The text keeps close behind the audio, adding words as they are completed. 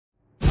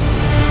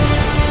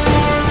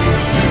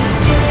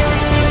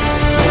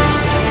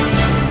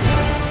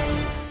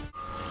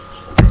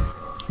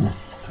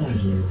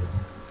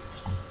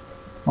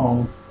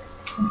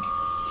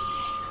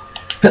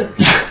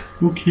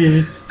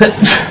Okay.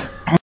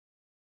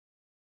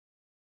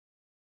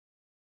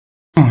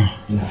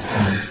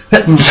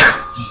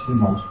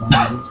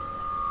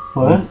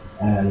 What?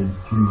 Added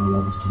 3 more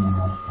levels to my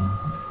health.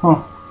 Huh.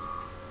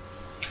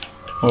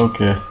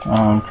 Okay,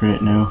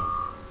 create new.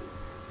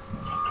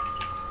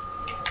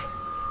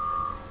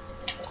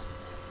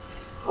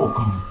 Oh,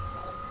 come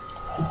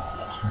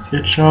on.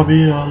 It shall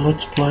be a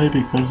Let's Play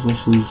because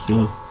this is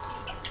the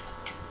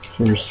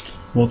first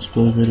Let's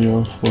Play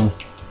video for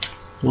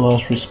The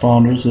Last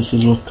Responders. This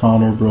is with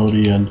Connor,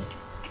 Brodie, and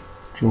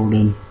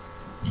Jordan.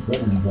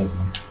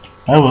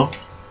 I will.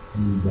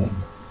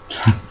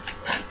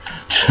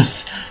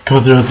 Just go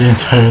through the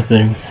entire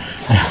thing.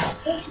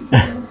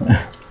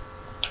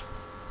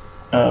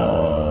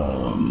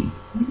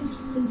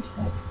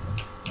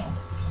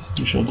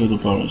 We shall do the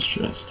bonus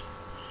chest.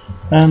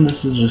 And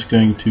this is just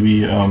going to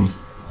be,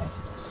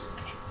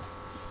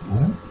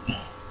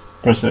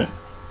 press A.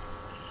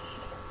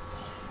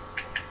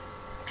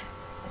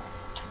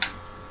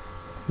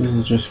 This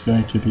is just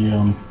going to be,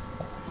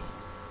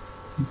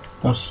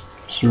 us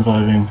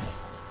surviving.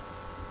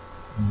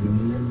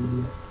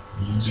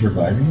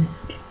 Surviving?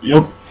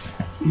 Yep.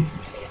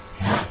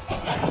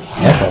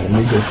 Yeah, but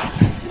me too.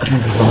 I think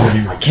there's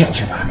already I can't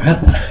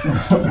survive it.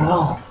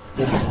 Well,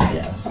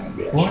 yes.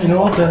 Well, you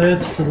know what? That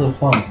adds to the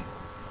fun.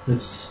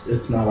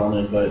 It's not on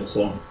invite,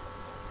 so.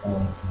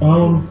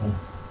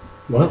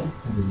 What?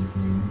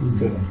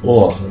 Okay.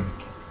 Oh.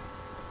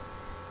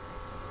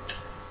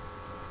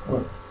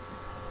 What?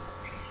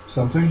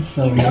 Something?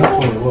 No,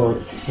 not or what?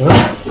 What?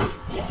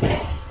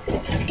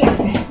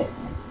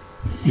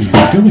 What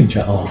are you doing,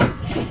 Joe? I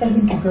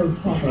went to grab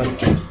the pump and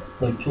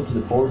I tilted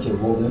it forward so it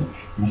rolled in.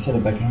 And I set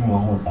it back in and I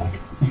went back.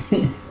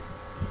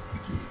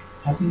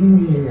 Happy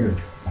New Year!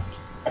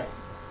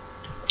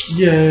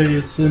 Yay,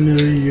 it's a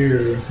new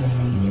year.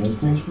 Merry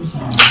Christmas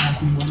and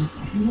Happy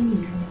New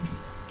Year!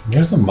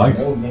 Where's the mic?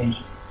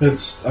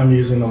 I'm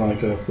using the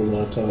mic off the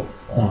laptop.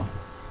 Oh.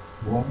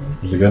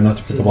 Is it good enough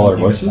to pick up all our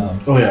voices?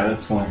 Oh yeah,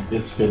 it's fine.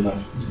 It's good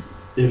enough.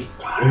 If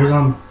it was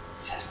on,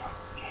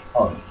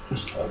 Oh,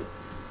 just started.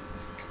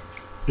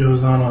 it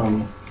was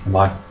on Am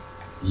I?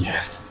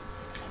 Yes.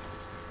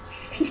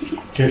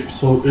 Okay,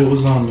 so it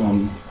was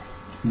on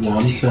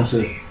 1 since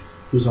it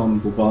was on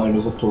the volume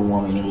was up to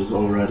 1 and it was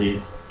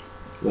already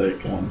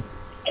like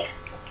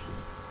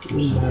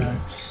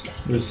max.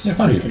 Yeah,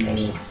 fine, you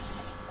can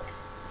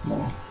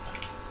No.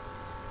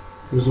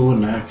 There's a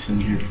wooden axe in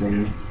here for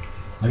you.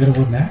 I got a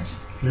wooden axe?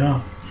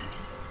 Yeah.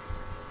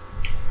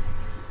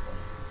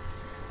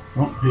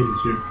 Oh,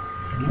 Hayden's here.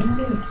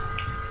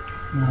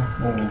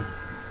 Oh.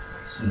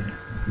 So,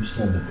 if we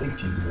started at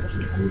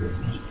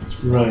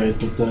 18 Right,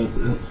 but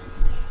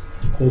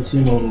that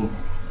seemed a little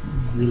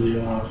really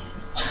off.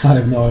 I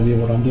have no idea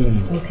what I'm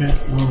doing. Okay,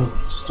 I'm gonna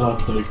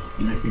stop like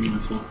making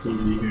myself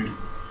dizzy here.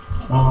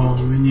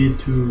 We need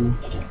to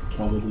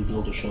probably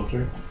build a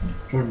shelter.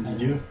 Jordan,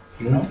 did you?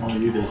 No? Oh,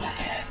 you did.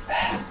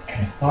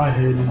 Hi,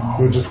 Hayden.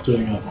 We're just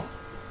doing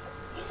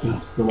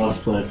it's the Let's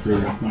Play for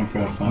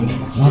Minecraft Fun.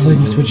 Why are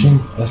you switching?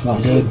 That's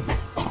not good.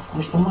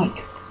 Where's the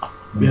mic?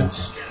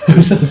 It's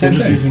Is that the same we're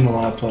just thing? using the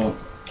laptop.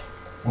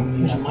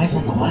 There's a mic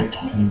on the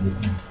laptop.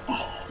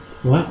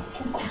 What?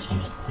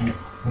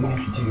 When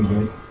you take a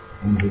break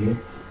on the video,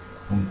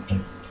 and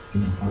like in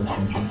the power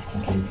station,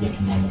 okay,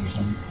 15 minutes or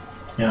something,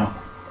 Yeah.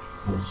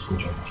 we'll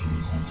switch over to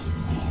these and see.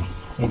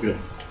 Okay.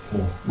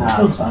 Cool.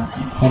 Nah, it's fine.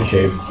 I'm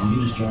cave. And you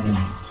just join in.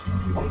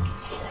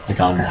 It's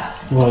on.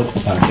 What?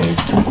 I'm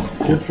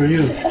cave. Good for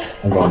you.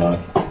 I'm going on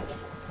it.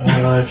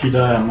 If you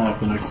die, I'm not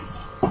gonna.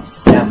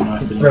 Yeah, I'm not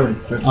gonna. Brodie.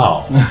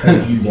 Oh.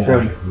 You die.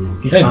 Brodie.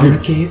 You Hey, found a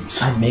dude. cave?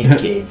 I make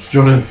caves.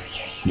 Jordan.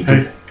 You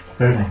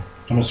Hey,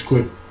 I'm a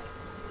squid.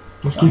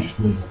 Let's keep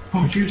squid.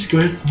 Oh, you're a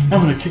squid.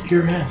 I'm gonna kick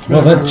your ass.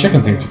 Well, that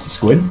chicken thinks it's a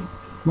squid.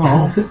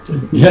 No.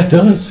 Yeah, it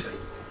does.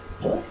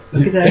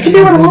 Look at that. It can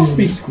be what it wants to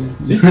be.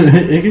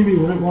 It can be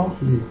what it wants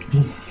to be.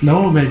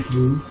 No one makes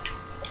rules.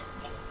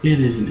 It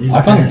is an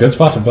I found a good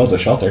spot to build a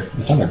shelter.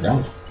 It's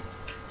underground.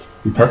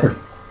 Be perfect.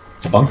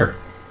 It's a bunker.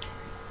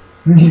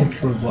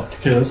 For what?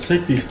 Okay, let's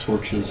take these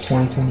torches.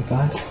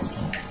 2025?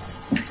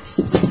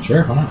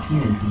 Sure, why not?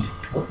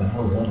 What the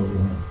hell is that over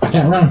there? I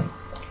can't run.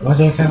 Why is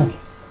there a cow?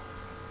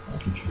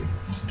 That's a tree.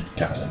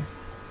 Cow's there.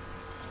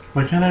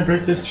 Why can't I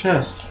break this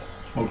chest?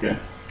 Okay.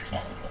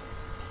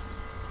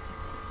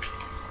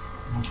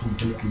 I'm gonna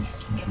break these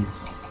trees.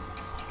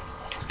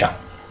 Cow.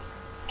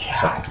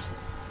 Cow.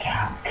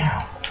 Cow.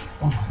 Cow.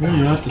 Well,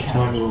 you have to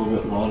talk a little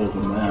bit louder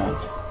than that.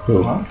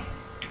 Who? Huh?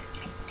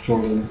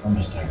 Jordan. I'm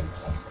just tired.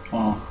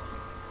 Oh.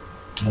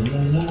 La la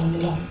la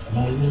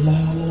la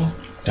la la la.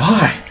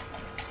 Die!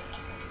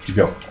 You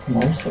go.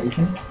 More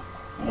sleeping?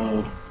 I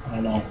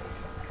know.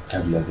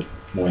 Have you it?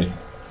 Wait.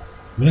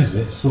 What is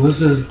this? So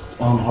this is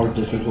on hard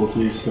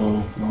difficulty,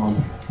 so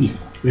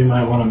we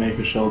might want to make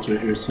a shelter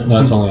here soon.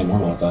 No, it's only on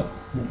normal, I thought.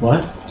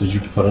 What? Did you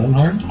put it on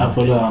hard? I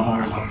put it on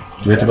hard.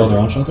 Do we have to build our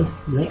own shelter?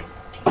 Yep.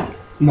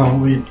 No,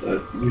 we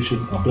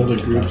should build a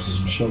group's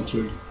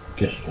shelter.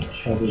 Okay.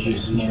 Probably be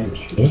smart.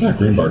 There's that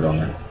green bar down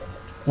there.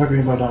 What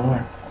green bar down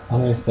where?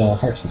 Underneath the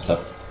hearts and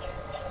stuff.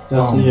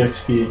 That's the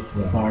XP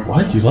Yeah. mark.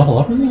 What? You level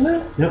up in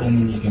there? Yep. And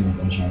then you can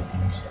enchant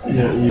things.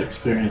 Yeah, you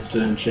experienced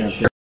it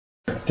enchant.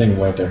 Thing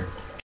way up there.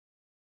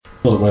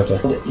 Build it way up there.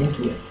 Build it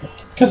into it.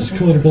 Because it's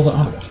cooler to build it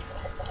out of it.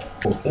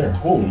 Oh, there.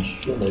 Holy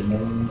shit, like no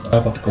one's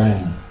Up off the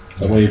ground.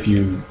 That way if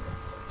you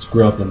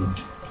screw up and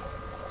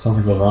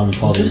something goes wrong, you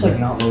fall Is it to just your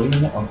like not loading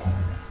in it? Okay.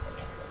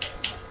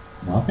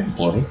 No, I think it's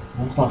loaded.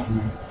 No, it's not for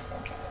me.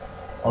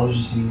 I was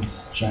just seeing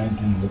this giant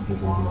thing with the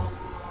logo.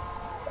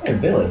 Hey,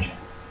 village.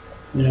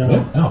 Yeah.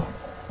 What? Oh.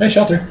 Hey,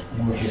 shelter.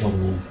 Number 2 on the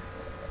roof.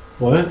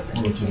 What?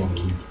 Number 2 on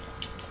the roof.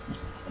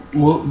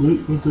 What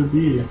loot would there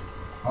be?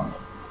 Huh?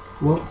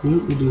 What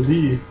loot would there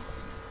be?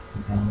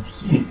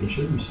 There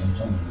should be some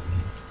somewhere.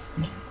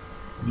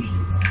 Usually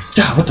there's.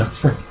 Yeah, what the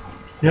frick?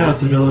 Yeah,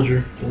 it's a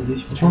villager.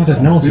 What's wrong with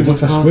this nose? He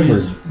looks like call Squidward.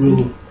 these- we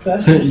will-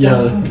 Bastards Yeah.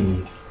 don't have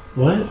any.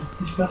 What?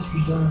 These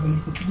bastards don't have any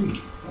fucking loot.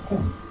 How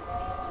come?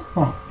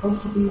 Huh. How the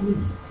fuck are you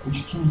looting? We're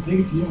just killing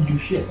pigs, you don't do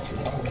shit. So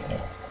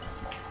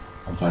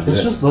Sometimes it Let's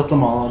is. just let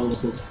them all out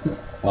of this.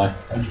 Why?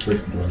 I just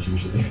break the doors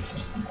usually. I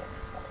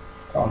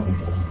don't think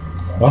they'll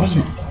Why don't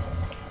you-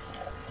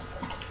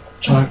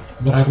 Chuck,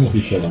 what happens if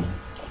you kill them?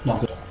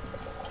 Nothing.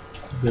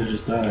 They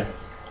just die.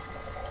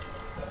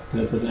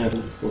 Yeah, but they had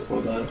this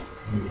before that.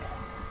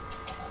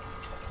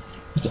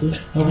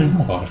 Nothing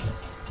about it.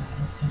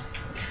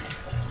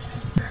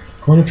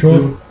 Corner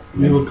troll.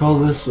 We will call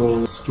this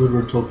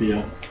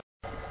Squidwardtopia.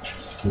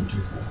 Skip to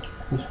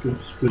Let's go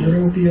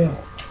Squidward. Squidward.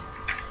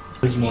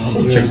 There's no.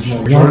 Some There's chicks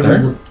no. You want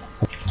there?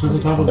 To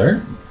the top of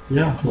There?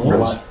 Yeah. There's Well,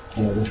 a lot.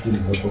 Yeah, this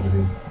didn't work over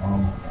here.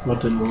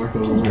 what didn't work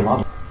There's a over?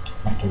 lot.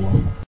 After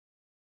one.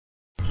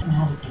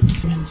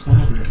 What's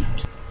inside it?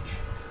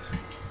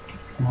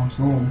 Mom's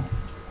home.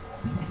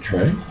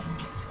 Trey?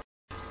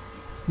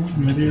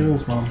 Maybe it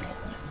was mom.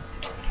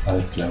 I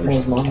like flowers.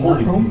 Was mom not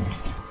Holy home?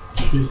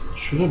 pigs. She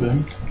should have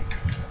been.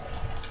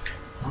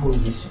 How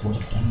is this supposed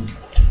to end?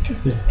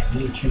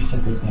 These are 2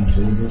 separate things.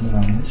 Are you building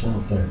on this or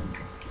up there?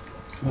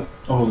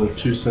 Oh, they're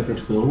 2 separate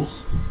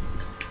hills?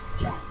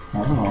 Yeah. I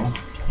don't know.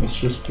 Let's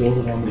just build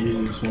it on the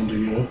easiest one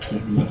to get up to.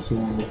 And that's the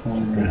one we're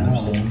playing right I'm now.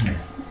 staying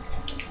here.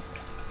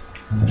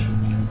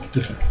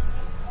 This way.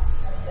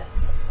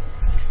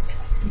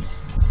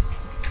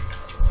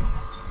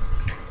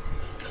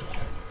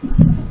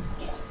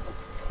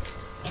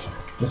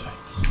 This way.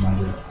 This is my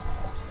door.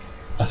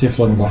 I see a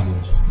floating block.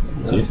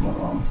 See That's it? my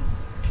mom.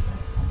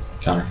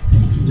 Counter.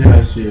 Yeah,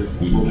 I see it.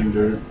 Floating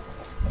dirt.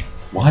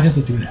 Why does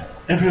it do that?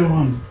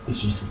 Everyone,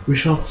 It's just we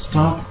shall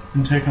stop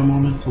and take a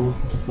moment to look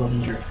at the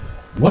floating dirt.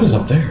 What is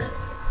up there?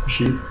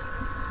 Sheep.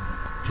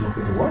 to look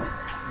at the what?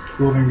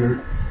 Floating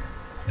dirt.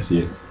 I see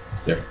it.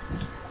 There.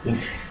 Yeah.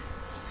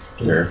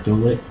 There.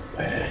 Do it.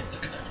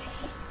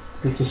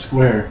 It's a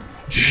square.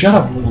 Shut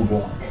up. Little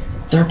block.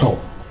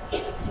 Circle.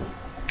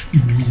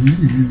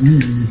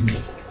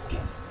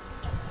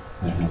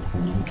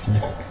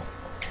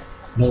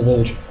 No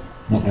village.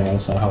 No,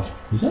 that's not a house.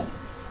 Is it?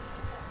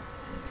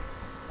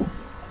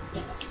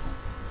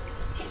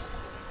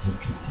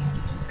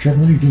 Trevor,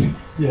 what are you doing?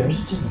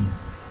 Yes.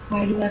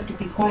 Why do you have to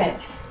be quiet?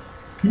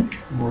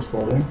 More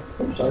floating.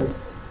 I'm sorry.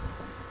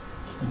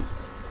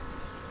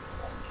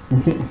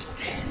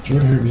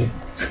 Trevor heard me.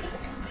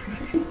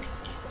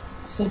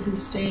 So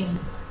who's staying?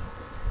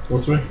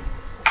 What's right?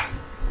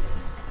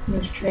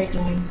 Where's Trey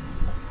going?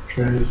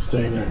 Trey is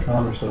staying at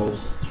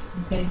Conversel's.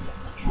 Okay.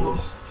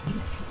 Well,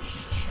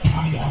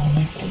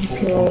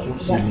 he'll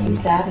let his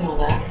dad know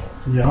that.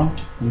 Yeah,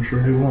 I'm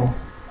sure he will.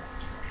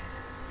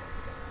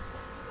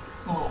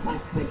 Oh, my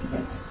point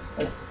was,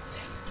 but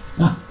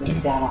Ah,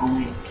 his dad all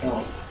night,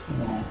 so.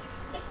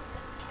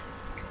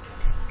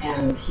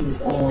 And he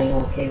was only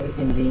okay with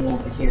him being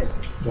over here.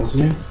 Was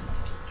he?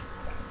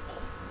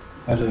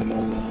 I didn't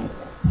know that.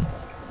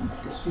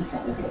 He'd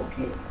probably be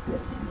okay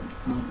with him.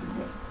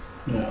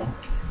 Yeah.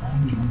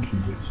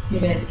 You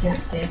guys can't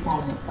stay up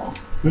all night though.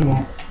 We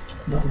won't.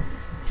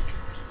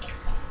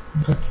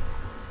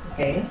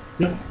 Okay?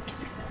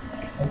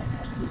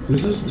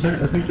 This is,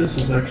 I think this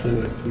is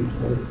actually like 2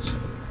 parts.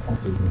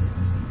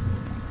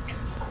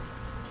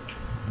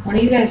 One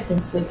of you guys can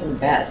sleep in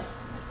bed.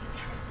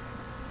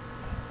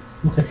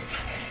 okay.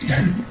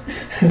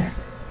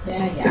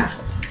 Yeah.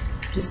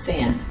 Just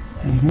saying.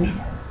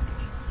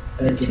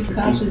 Mm-hmm. 2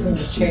 couches and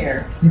a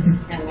chair,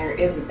 and there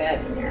is a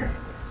bed in there.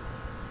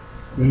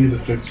 We need to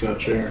fix that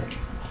chair.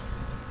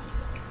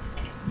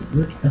 I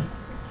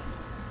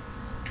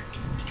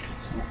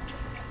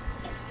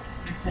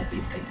thought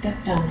you picked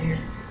up down there.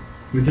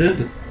 We did.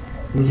 There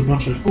was a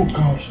bunch of. Oh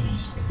gosh.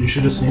 You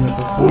should have seen it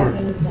before.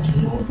 There's a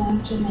whole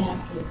bunch of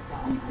napkins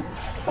down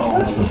there.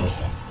 That's what I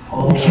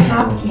Oh,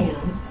 Top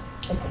cans.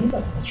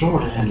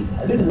 Jordan.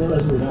 I didn't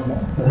realize we were down there.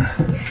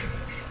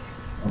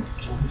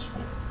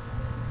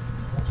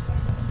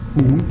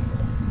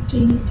 Mm-hmm. Do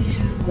you need to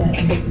have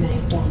that big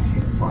knife down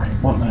here for it?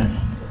 What night?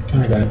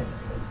 Counter guy.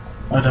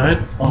 I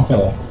died? Oh,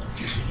 fella.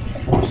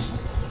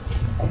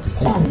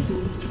 Son,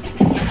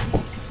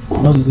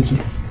 Nose is itchy.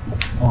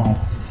 Oh.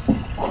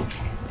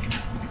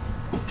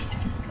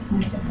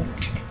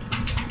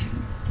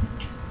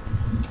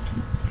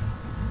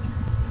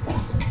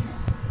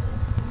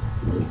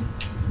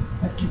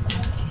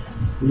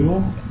 We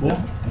will?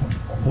 Yeah.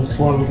 That's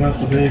why we got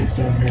the babes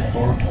down here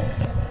for.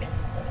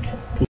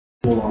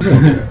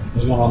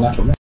 There's one on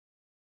natural.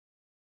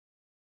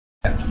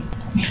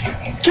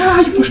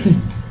 God, you pushed me!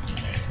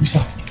 You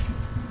suck.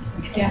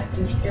 Yeah,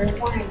 just fair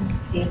warning.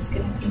 Dave's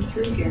gonna come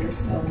through here,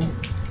 so it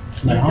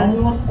Now?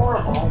 doesn't look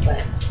horrible,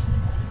 but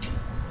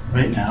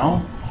Right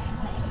now?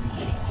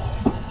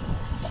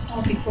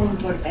 well, before we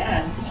go to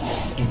bed.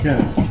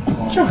 Okay.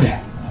 Jody.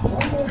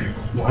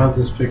 We'll have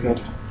this picked up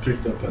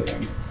by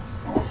then.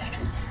 No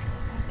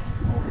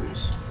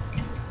worries.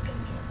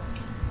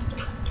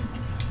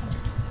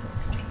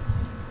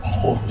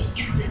 Oh, there's a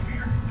tree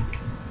here.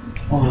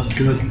 Oh, that's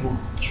good.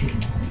 Tree.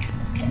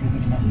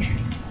 Another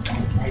tree.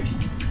 Right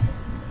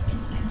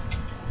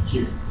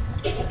here.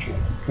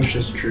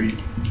 Precious tree.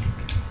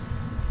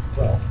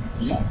 Well,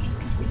 yeah.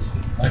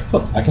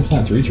 I can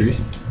plant 3 trees.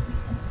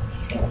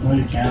 No,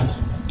 you can't.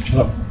 Shut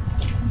up.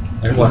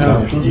 I can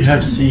plant flowers. You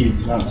have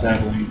seeds, not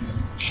saplings.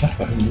 Shut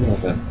up, I didn't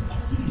realize that.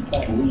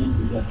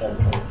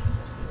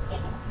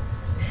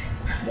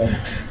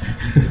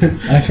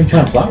 I can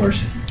plant flowers.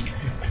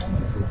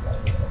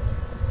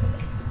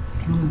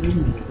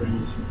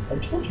 I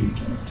told you you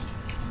can't.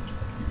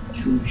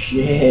 Touche.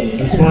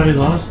 That's why he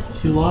lost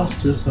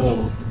his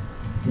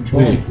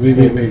Wait.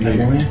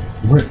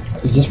 Where,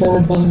 is this where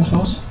we're building the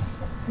house?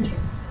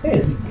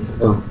 Hey,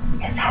 Or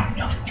I found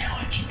another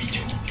village. It's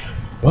too good.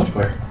 what?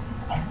 Where?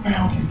 I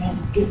found another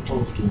good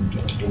place to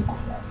go.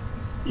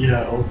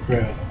 Yeah, oh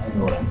crap. I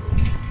know what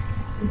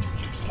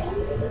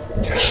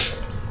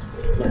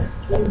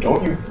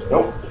Don't you?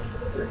 Nope.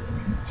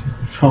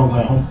 Fall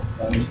down.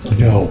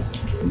 No.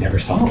 Never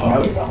saw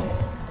that.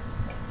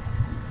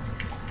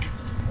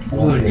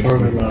 There's a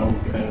carbon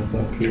path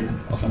up here.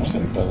 I'm just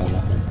gonna put on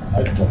that thing.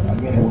 I'm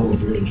in a little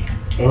bridge.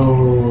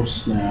 Oh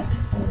snap.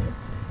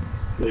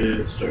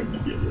 It's starting to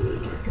get really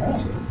dark.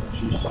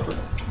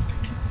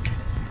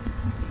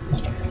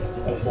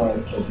 That's why I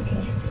killed the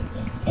cat.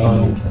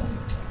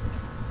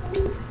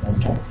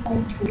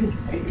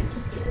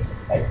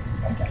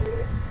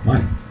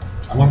 Mine.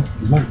 I want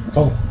it's mine.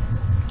 Call it.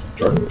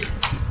 Jordan.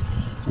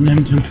 I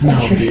named him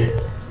Penelope.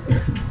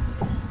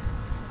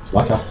 It's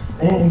my cow.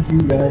 And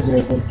you guys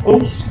are the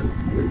place.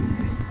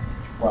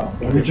 Wow.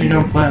 Why do you think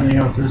I'm flattening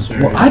out this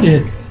area? Well, I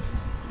did.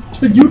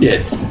 That's what you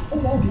did.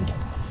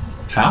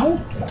 How?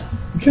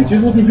 Because you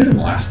let me hit him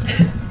last.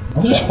 I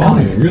was just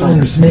following you. You really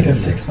Just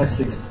understand. make a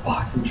 6x6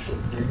 box and sit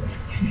there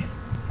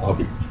I'll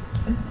be.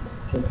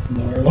 till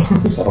tomorrow. I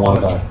don't want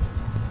to die.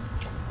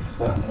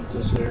 Flatten out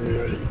this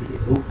area right here.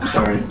 Oh,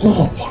 sorry.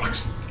 Oh,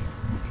 bollocks.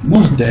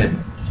 One's dead.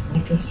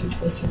 Make a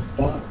 6x6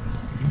 box.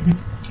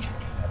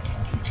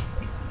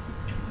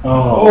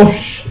 Oh,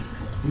 shit.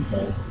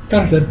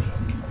 Got it dead.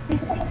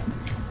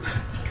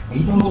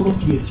 Is this supposed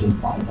to be a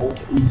survival?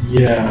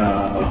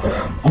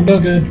 yeah. I'm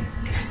doing good.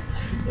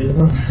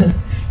 Isn't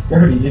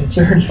Brodie, it's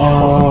already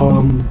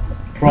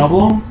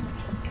Problem?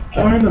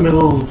 I'm in the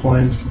middle of the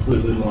plains,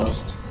 completely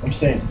lost. I'm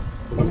staying.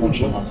 A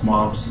bunch of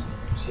mobs.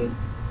 Sit.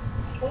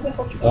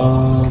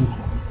 I'm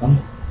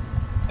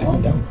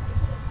down.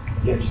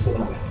 Yeah, just go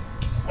that way.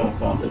 I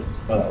found it.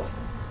 Oh,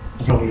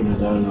 I'm probably gonna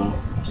die though.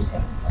 that's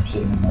okay. I'm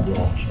sitting in my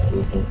little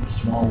with a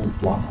small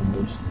block of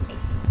wood.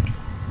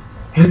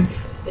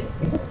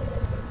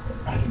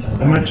 I can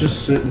tell. I might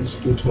just sit in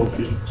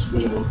Splitopia.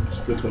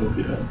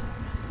 Splitopia.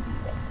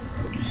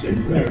 I'll be safe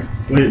there.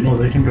 Wait, no,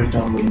 they can break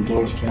down wooden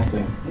doors, can't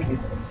they?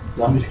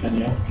 Zombies can,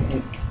 yeah.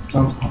 It's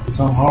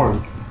on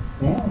hard.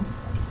 Yeah.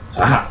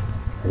 Aha.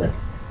 Okay.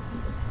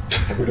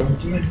 We're doing it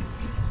tonight.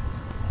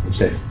 I'm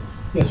safe.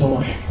 Yeah, so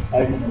I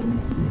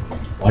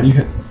Why do you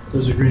hit?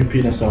 There's a green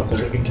penis out I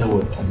there. can tell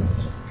what 10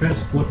 minutes.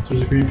 Guys, look,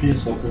 there's a green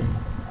penis out there.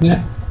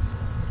 Yeah.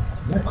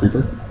 That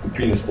creeper. The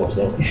penis blows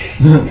up.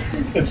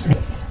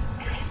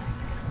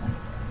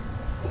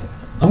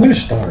 I'm gonna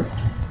starve.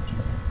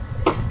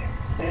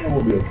 And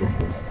we'll be okay.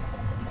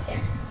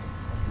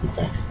 You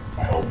think?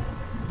 I hope.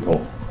 You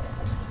hope.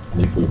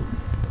 Need food.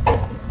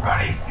 Brodie,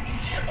 I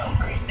can see a little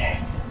green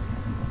name.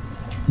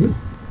 Hmm?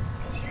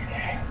 See your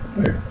name.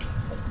 Where?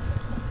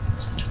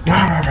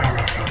 Blah,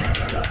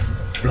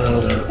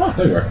 Oh,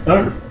 there you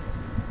are.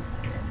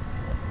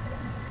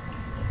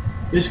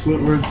 Hey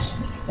Squidwards,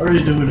 how are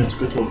you doing in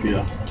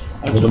Squidtopia?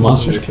 Will the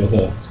monsters kill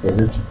the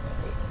squidwards?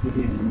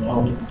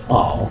 No,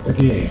 Oh,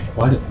 okay.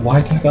 Why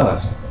attack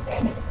us?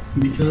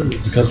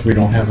 Because we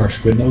don't have our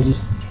squid noses?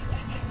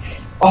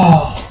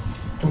 Oh!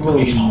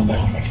 Makes all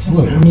that makes sense.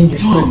 What? You need your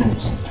squid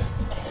nose.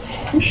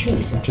 Who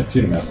shows that? Check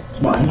the mask.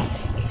 mine.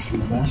 See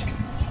the mask.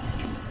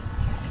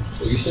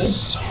 So you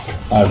said?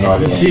 I have no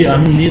idea. You see,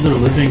 I'm neither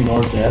living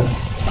nor dead,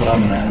 but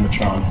I'm an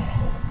animatron.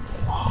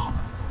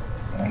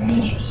 I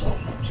need yourself.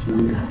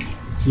 Screw you.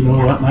 You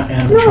know what? My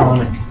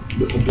animatronic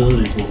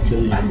abilities will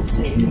kill you. I'm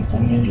Asian,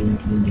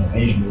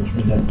 which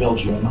means I built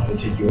you. I know how to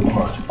take you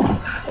apart.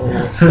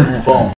 Oh, Boom.